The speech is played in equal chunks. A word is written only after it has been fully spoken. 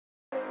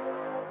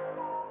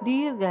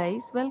Dear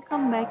guys,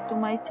 welcome back to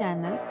my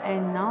channel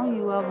and now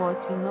you are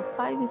watching a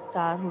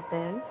 5-star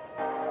hotel.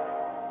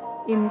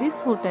 In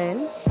this hotel,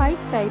 5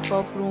 type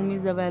of room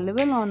is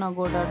available on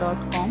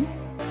agoda.com.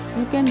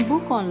 You can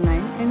book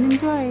online and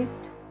enjoy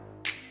it.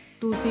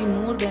 To see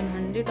more than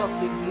 100 of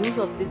reviews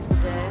of this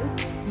hotel,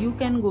 you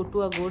can go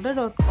to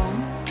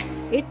agoda.com.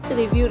 Its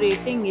review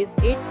rating is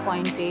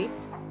 8.8.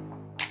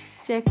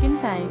 Check-in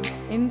time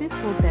in this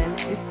hotel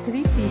is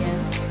 3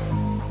 p.m.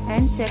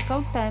 and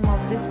check-out time of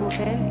this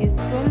hotel is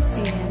 12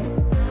 p.m.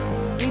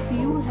 If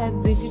you have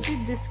visited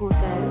this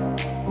hotel,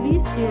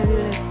 please share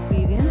your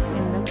experience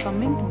in the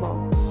comment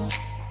box.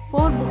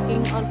 For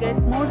booking or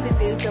get more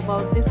details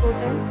about this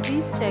hotel,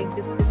 please check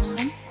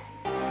description.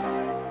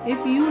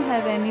 If you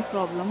have any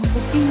problem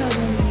booking a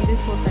room in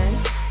this hotel,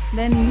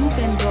 then you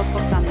can drop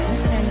a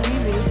comment and we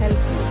will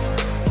help you.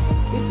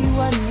 If you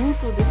are new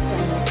to this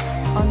channel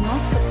or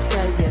not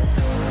subscribed yet,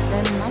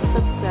 then must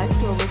subscribe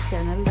to our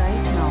channel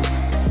right now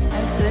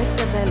and press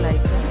the bell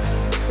icon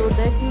so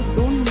that you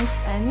don't miss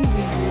any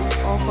video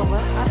of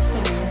our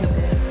upcoming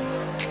hotel.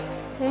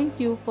 Thank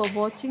you for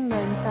watching the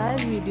entire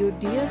video.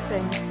 Dear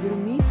friends, we'll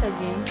meet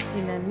again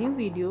in a new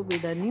video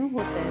with a new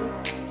hotel.